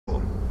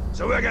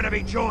So we're gonna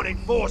be joining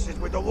forces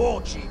with the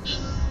war chief.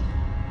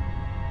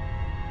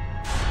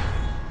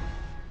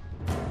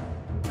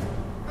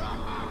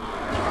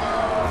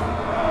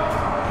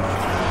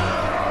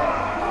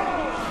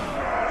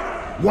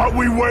 What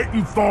we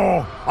waiting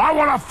for? I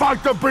wanna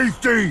fight the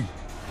beastie!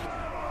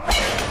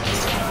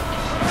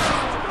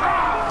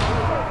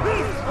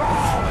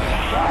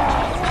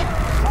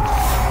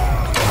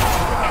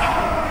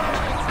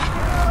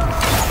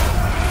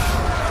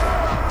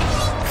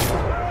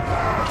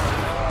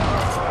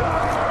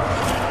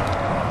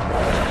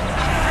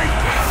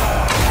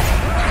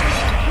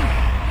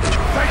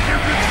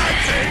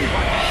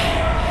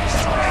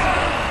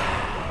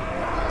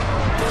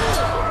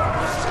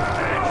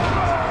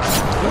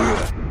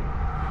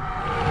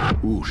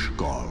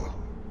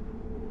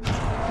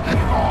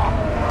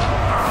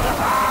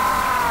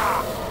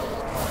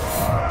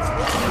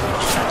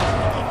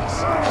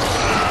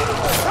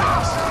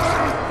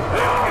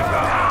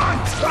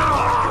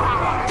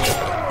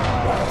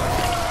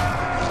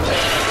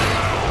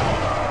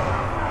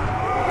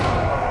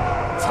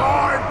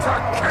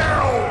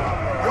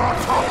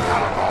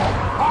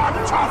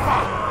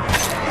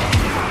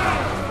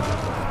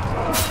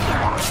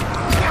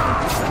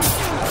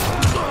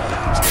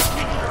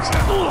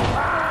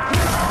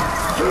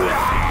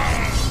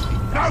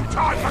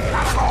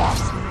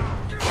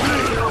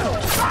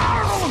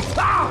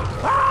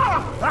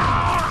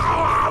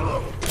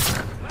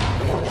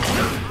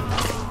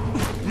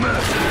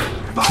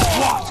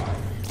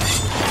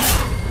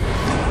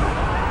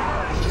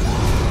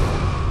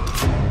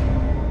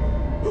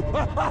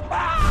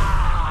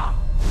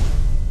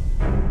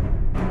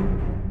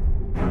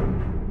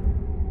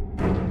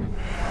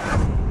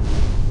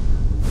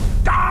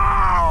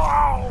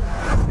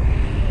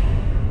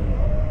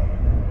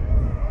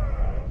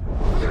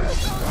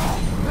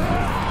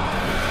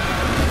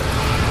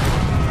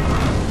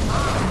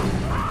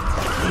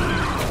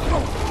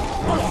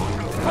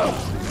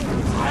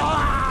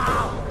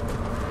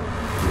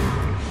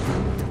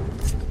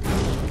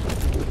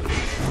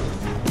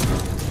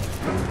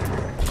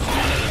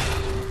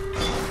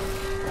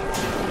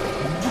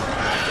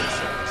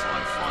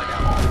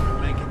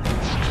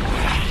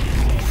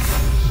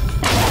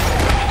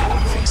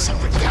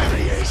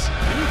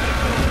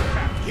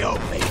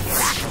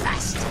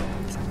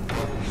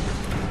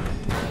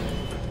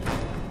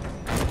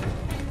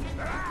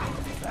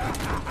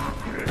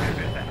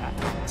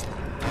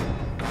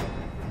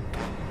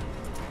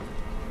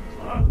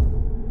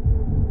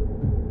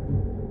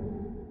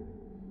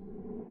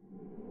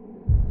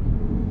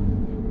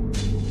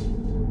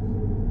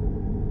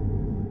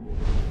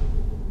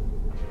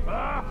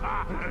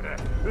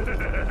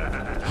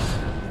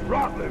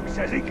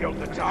 Says he killed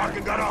the Tark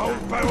and got a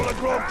whole barrel of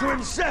grog to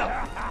himself.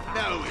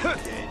 No, he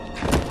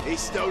did. He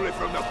stole it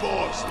from the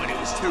boss when he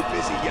was too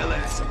busy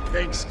yelling at some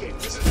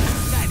pigskins.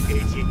 That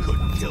idiot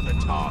couldn't kill the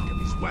Tark if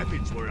his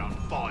weapons were on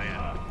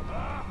fire.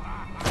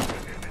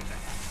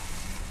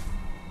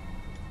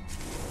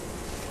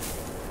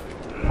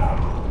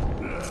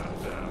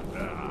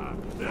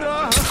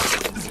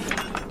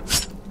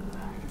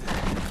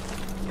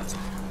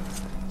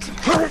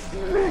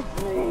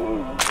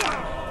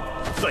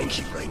 Thank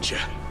you, Ranger.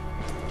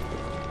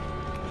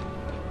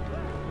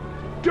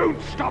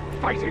 Don't stop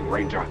fighting,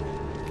 Ranger!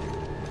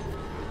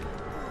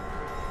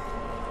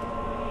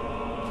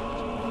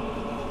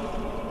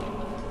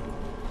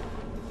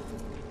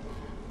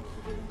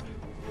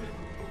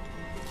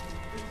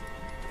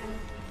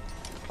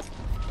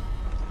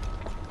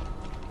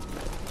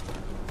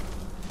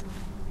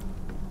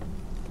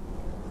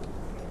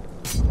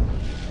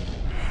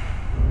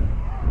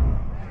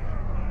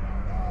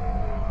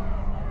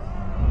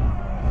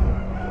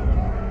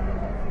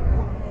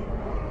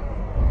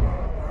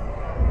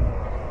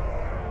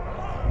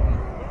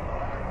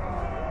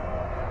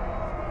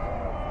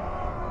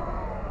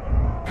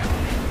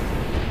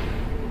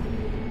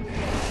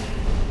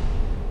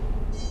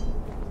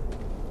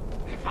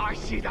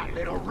 See that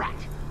little rat,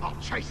 I'll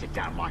chase it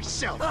down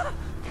myself.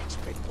 It's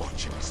been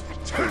watching us for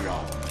too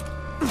long.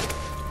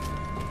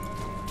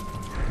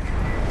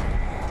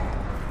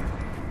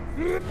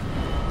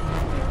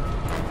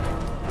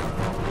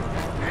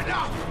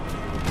 Enough!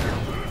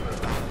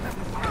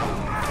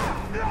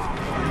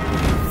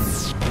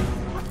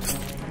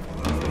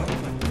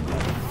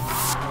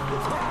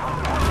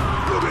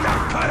 Look at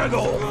that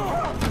cannonball!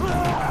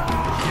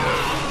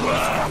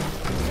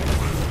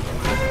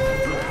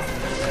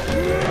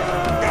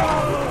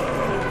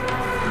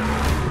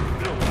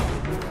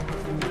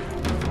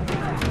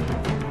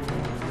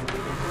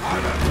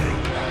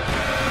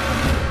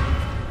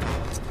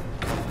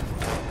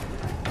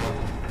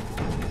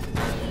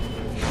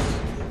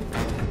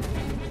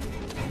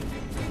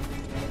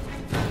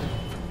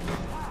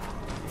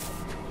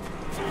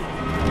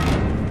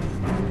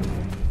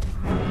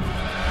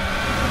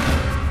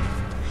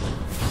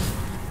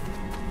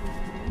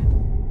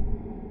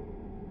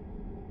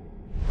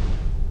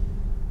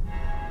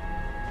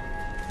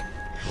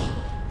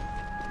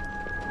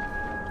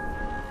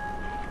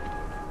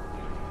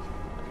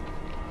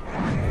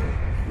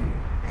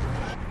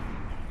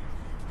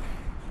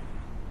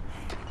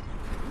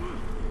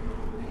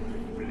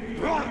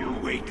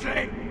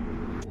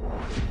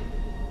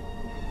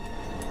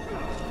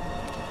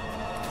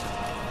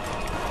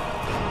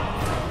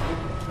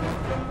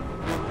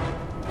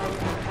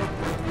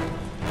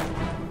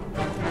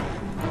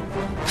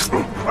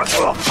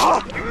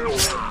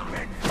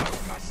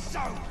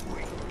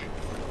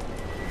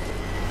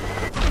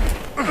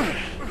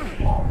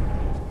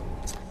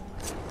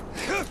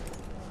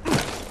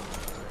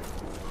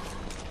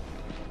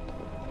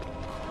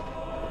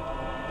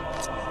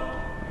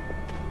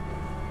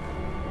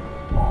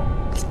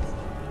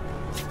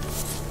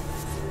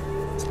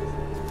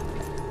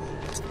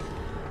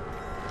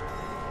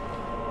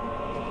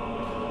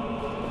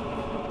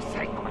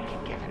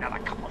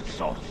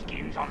 your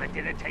skins on the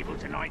dinner table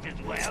tonight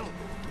as well?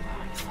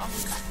 I hunger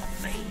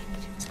for meat.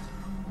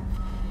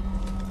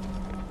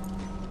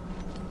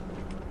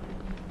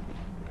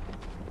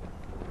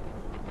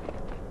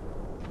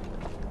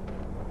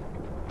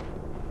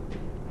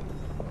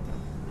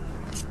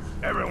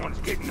 Everyone's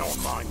getting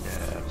on my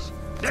nerves.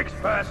 Next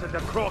person to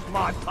cross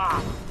my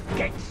path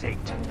gets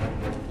sicked.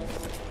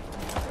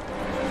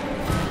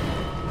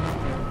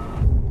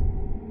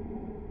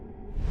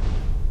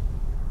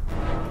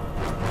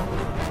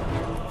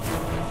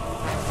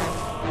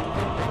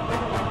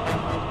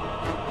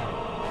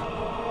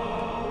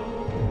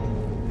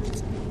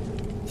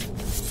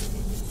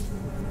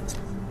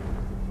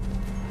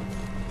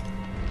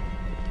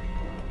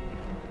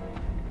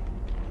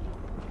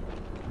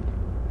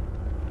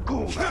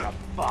 Gonna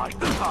fight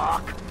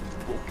back?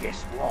 Well,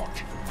 guess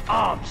what?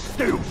 I'm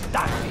still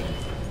standing.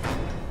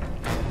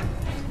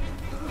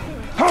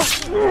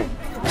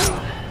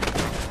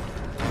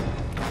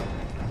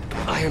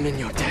 I am in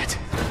your debt.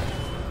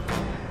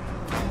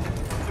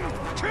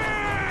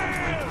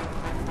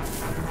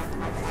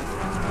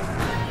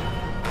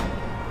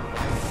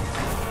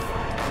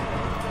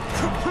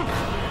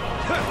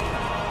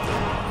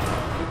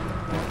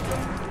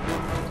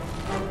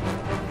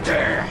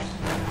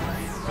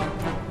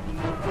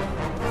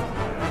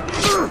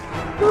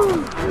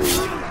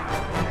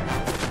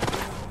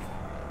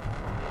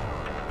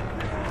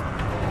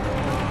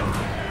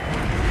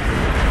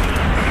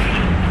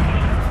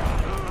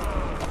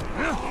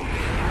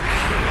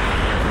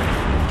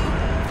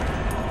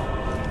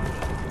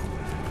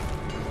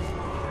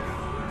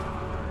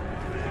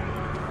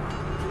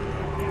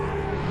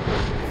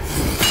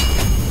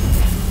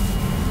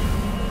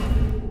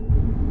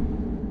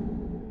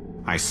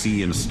 I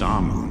see in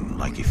Star Moon,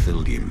 like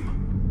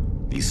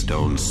Ithildium, these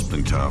stones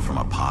splinter from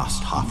a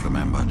past half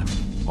remembered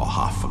or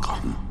half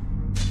forgotten.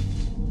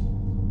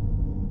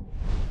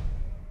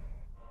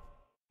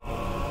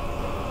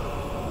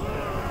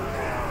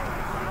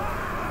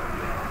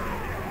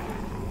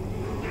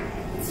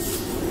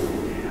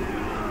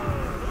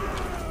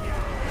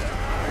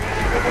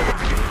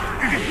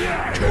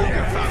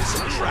 Koga found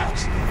some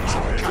traps.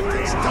 Some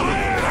captain's done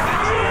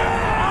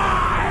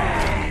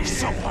it.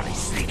 Somebody's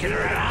sneaking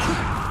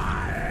around.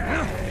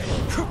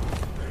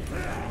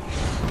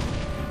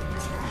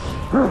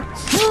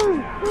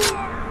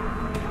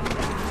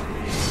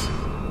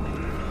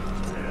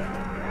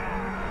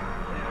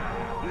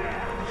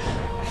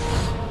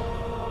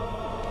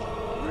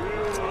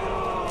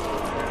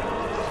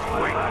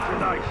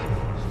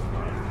 Congratulations.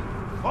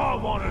 I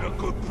wanted a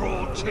good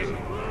broad chin.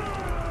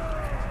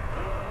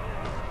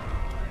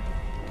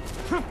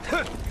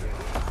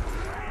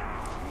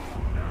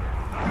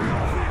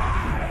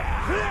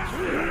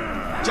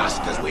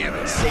 Just because we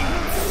haven't seen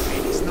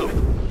him, it's not.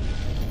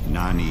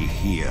 Nani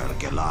here,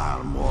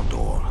 Gelar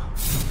Mordor.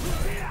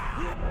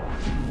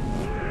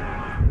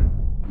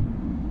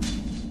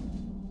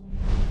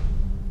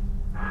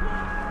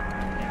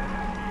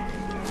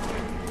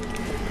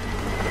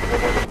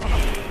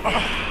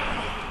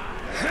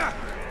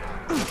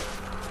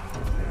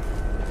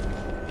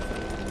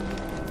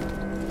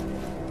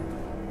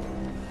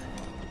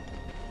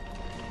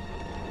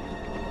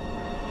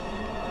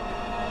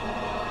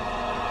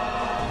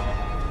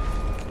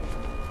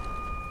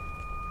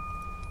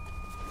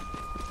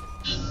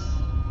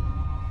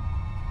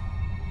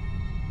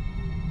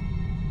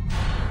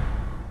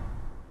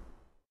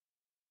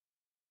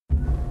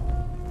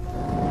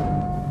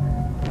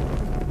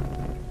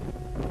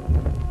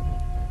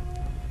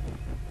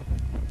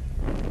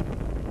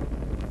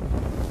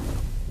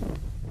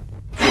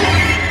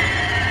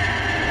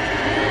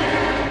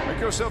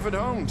 Yourself at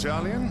home,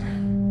 Talion.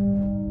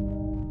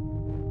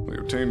 We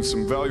obtained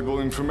some valuable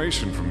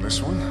information from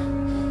this one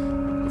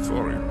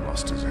before he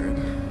lost his head.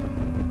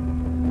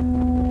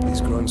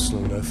 These grunts know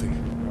nothing.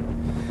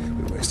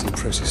 We're wasting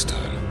precious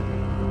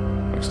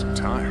time. Wasting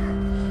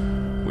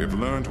time? We've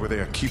learned where they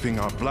are keeping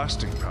our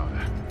blasting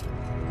powder.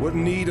 What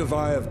need have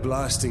I of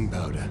blasting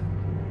powder?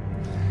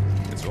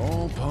 It's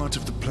all part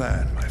of the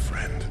plan, my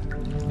friend.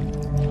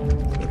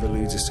 Whatever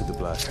leads us to the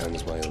Black Hand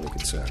is my only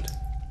concern.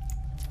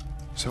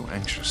 So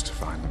anxious to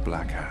find the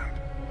Black Hand.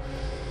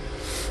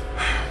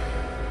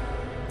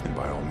 And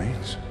by all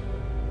means,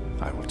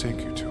 I will take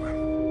you to him.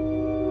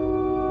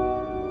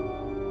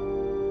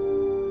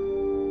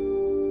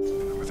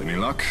 With any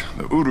luck,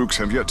 the Uruks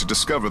have yet to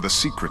discover the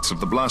secrets of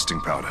the blasting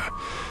powder.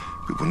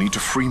 We will need to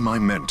free my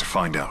men to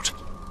find out.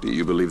 Do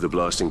you believe the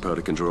blasting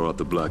powder can draw out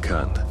the Black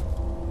Hand?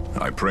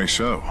 I pray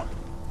so.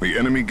 The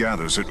enemy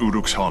gathers at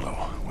Uruk's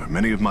Hollow, where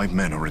many of my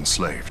men are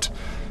enslaved.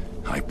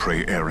 I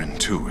pray Eren,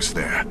 too, is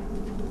there.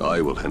 I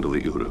will handle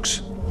the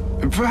Uruks.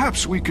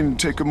 Perhaps we can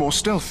take a more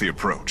stealthy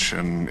approach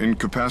and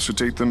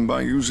incapacitate them by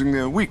using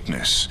their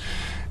weakness.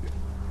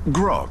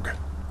 Grog.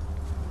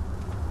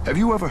 Have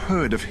you ever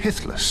heard of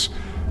Hithless?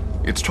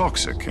 It's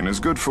toxic and is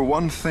good for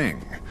one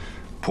thing: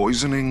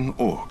 poisoning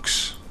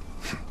orcs.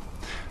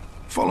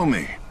 Follow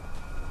me.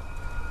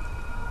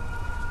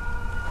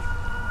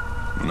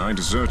 When I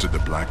deserted the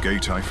Black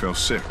Gate, I fell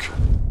sick.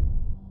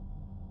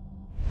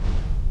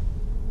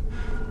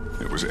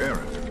 was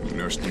Aaron who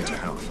nursed me to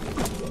health.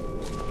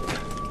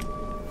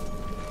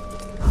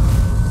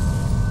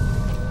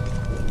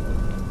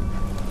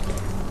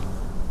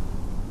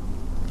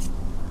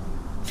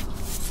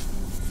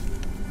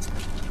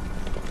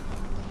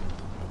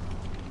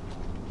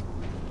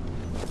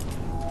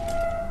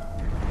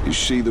 Is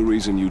she the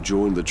reason you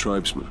joined the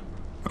tribesmen?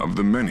 Of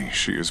the many,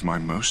 she is my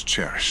most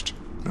cherished.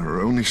 There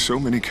are only so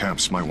many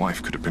camps my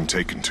wife could have been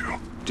taken to.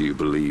 Do you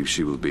believe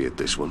she will be at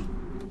this one?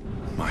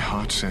 My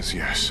heart says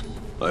yes.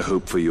 I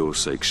hope for your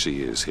sake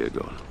she is,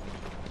 Hirgon.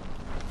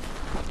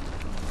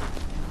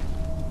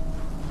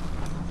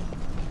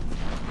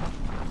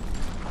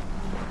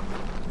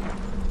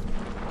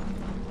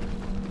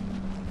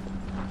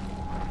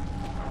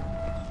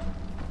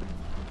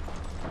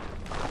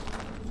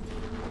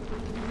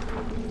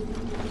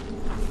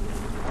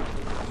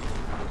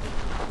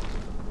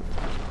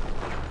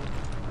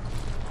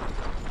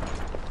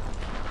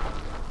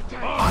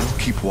 I'll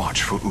keep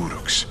watch for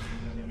Uruks.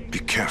 Be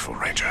careful,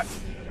 Ranger.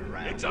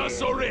 It's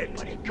us or it!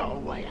 But it go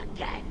away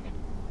again.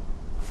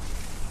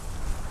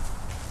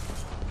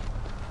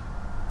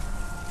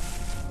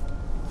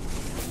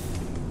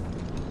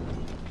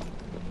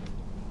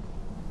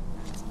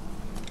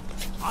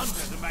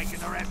 Hunters are making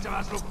the rest of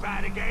us look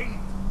bad again.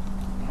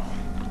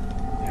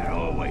 They're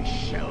always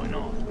showing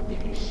off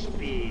with their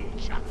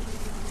spears.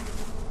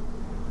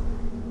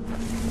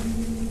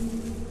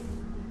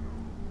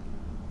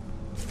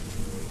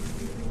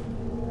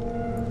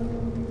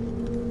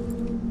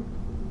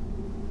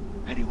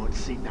 Anyone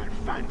seen that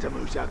phantom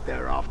who's out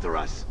there after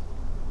us?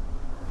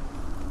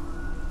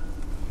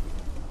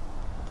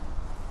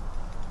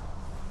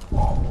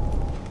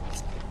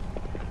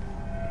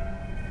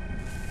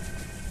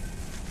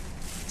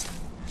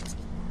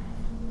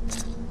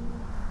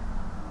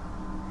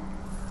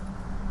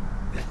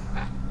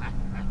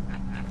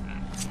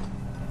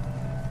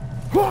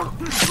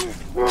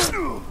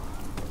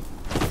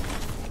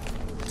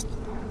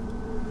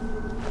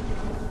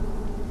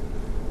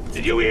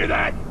 Did you hear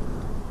that?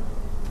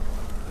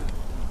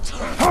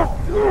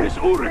 This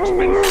Uruk's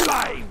been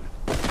slain!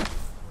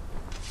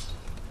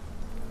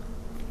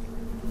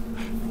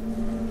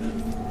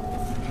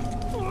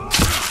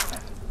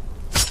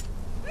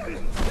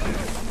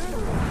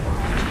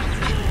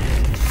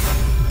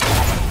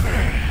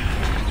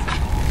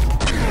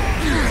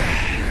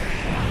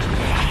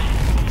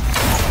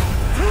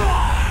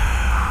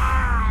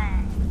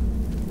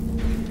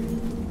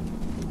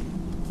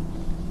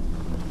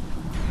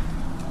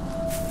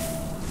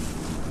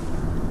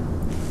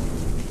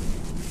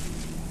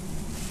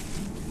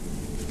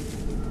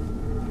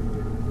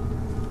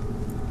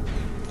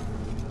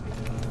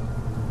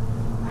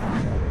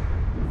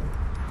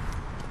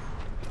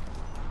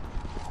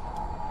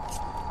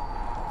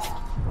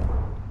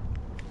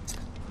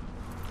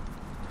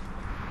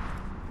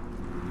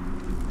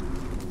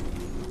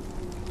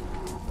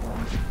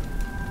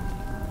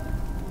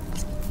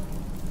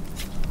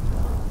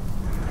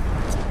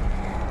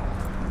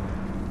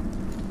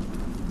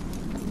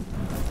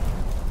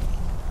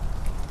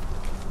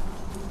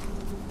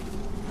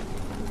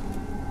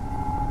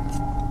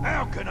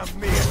 How can a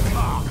mere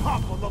mark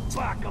hop on the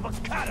back of a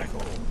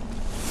catapult?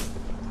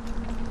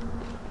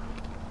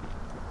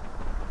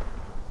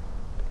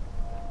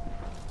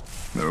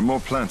 There are more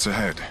plants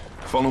ahead.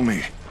 Follow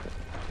me.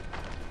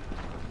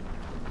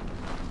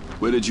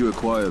 Where did you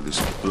acquire this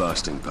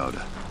blasting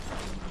powder?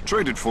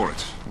 Traded for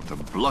it with a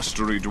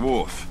blustery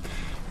dwarf.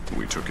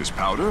 We took his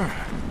powder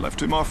and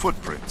left him our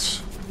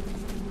footprints.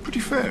 Pretty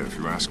fair, if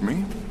you ask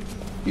me.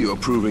 You are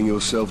proving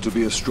yourself to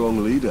be a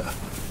strong leader.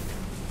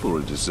 For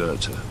a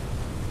deserter.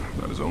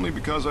 That is only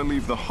because I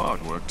leave the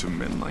hard work to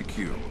men like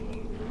you.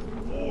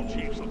 All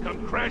chiefs will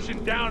come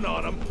crashing down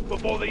on them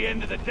before the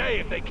end of the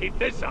day if they keep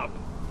this up.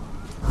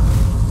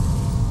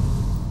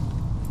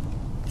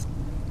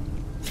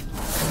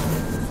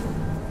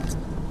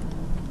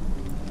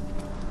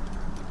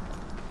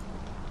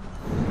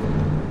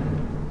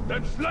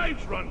 Them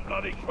slaves run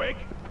bloody quick,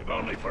 if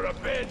only for a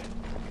bit.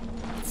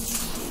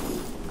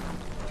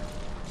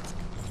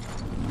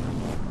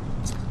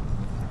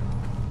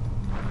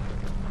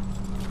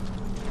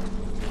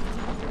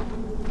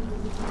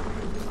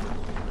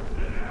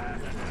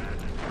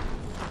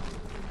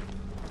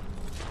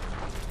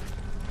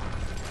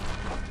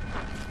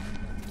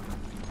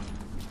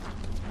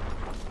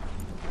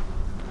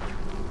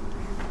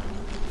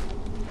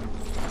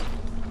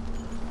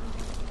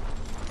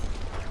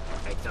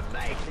 It's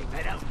amazing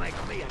they don't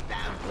make me a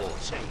damn war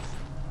chief.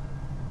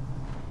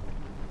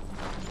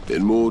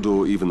 In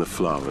Mordor, even the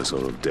flowers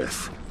are of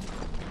death.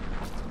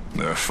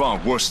 There are far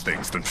worse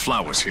things than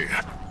flowers here.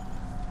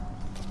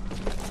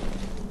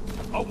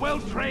 A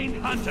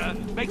well-trained hunter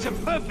makes a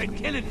perfect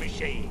killing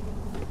machine.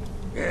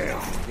 Yeah,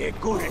 they're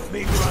good at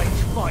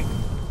mid-range fight.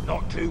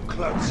 Not too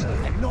close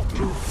and not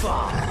too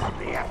far from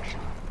the action.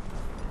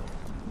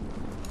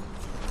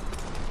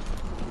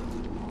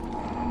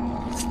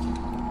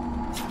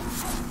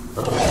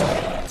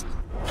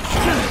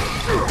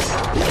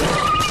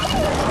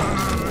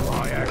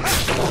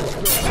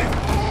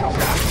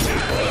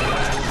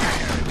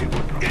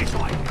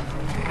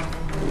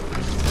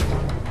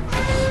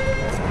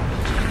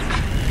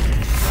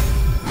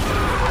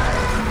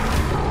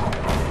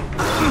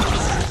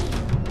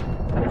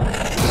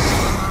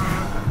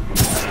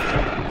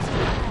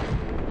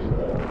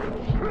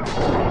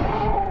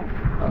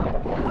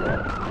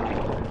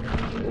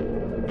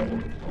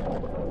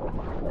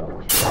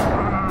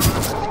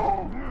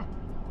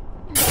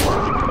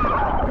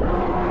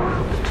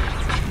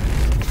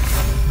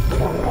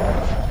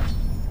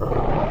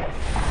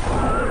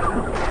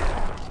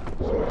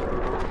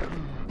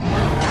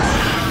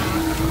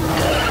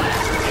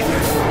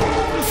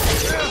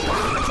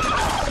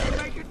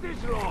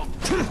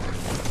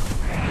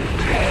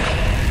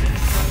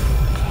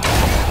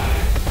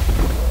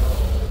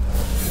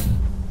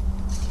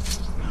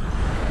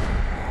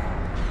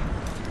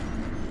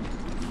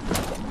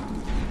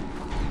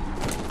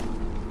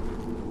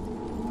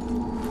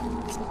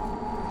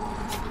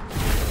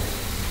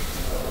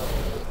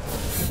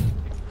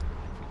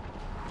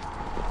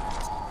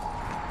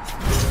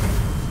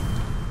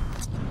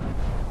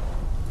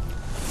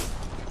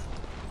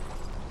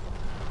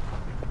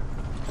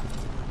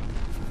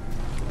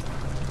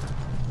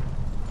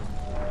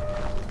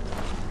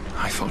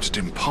 thought it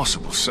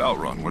impossible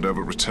Sauron would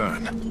ever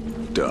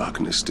return.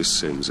 Darkness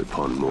descends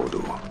upon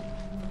Mordor.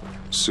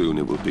 Soon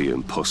it will be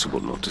impossible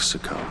not to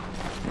succumb.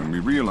 When we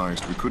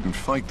realized we couldn't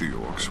fight the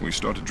orcs, we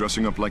started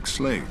dressing up like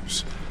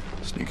slaves,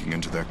 sneaking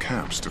into their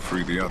camps to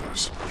free the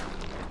others.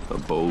 A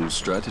bold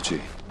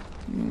strategy.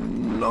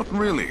 Not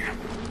really.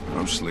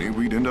 Mostly,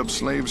 we'd end up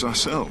slaves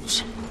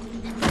ourselves.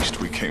 At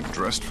least we came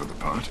dressed for the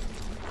part.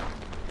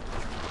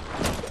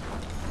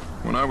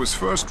 When I was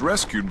first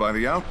rescued by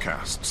the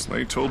outcasts,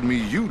 they told me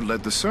you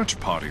led the search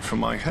party for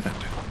my head.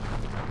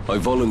 I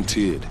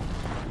volunteered.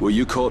 Were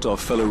you caught, our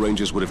fellow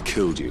rangers would have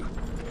killed you.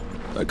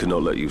 I could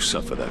not let you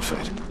suffer that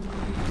fate.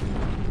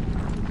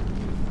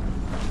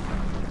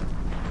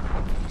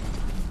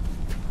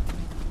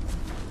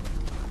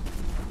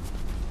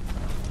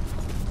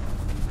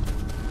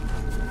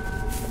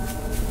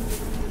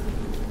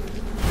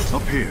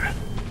 Up here,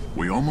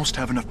 we almost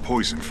have enough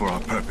poison for our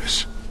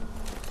purpose.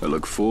 I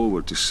look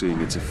forward to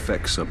seeing its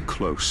effects up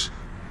close.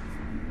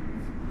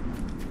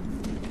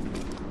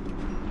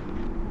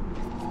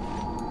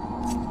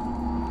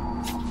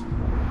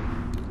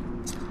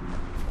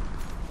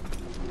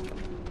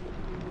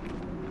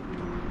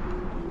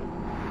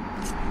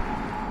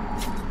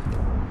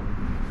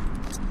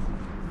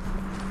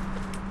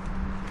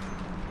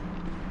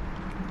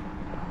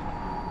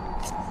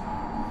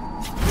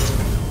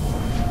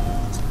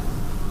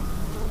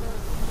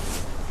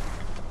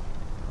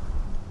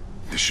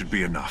 This should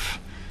be enough.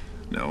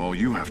 Now all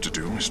you have to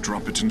do is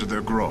drop it into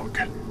their grog.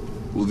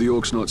 Will the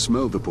orcs not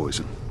smell the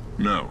poison?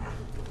 No.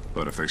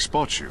 But if they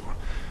spot you,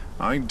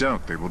 I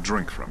doubt they will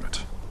drink from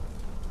it.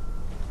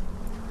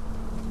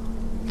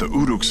 The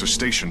Uruks are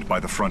stationed by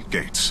the front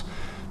gates.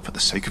 For the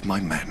sake of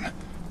my men,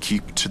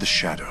 keep to the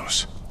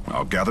shadows.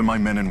 I'll gather my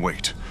men and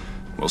wait.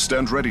 We'll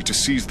stand ready to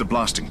seize the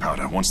blasting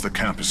powder once the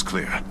camp is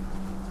clear.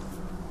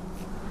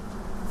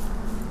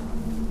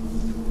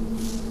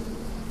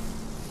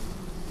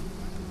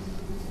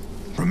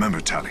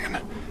 Remember,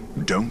 Talion,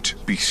 don't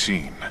be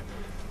seen.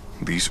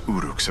 These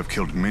Uruks have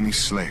killed many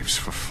slaves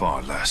for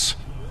far less.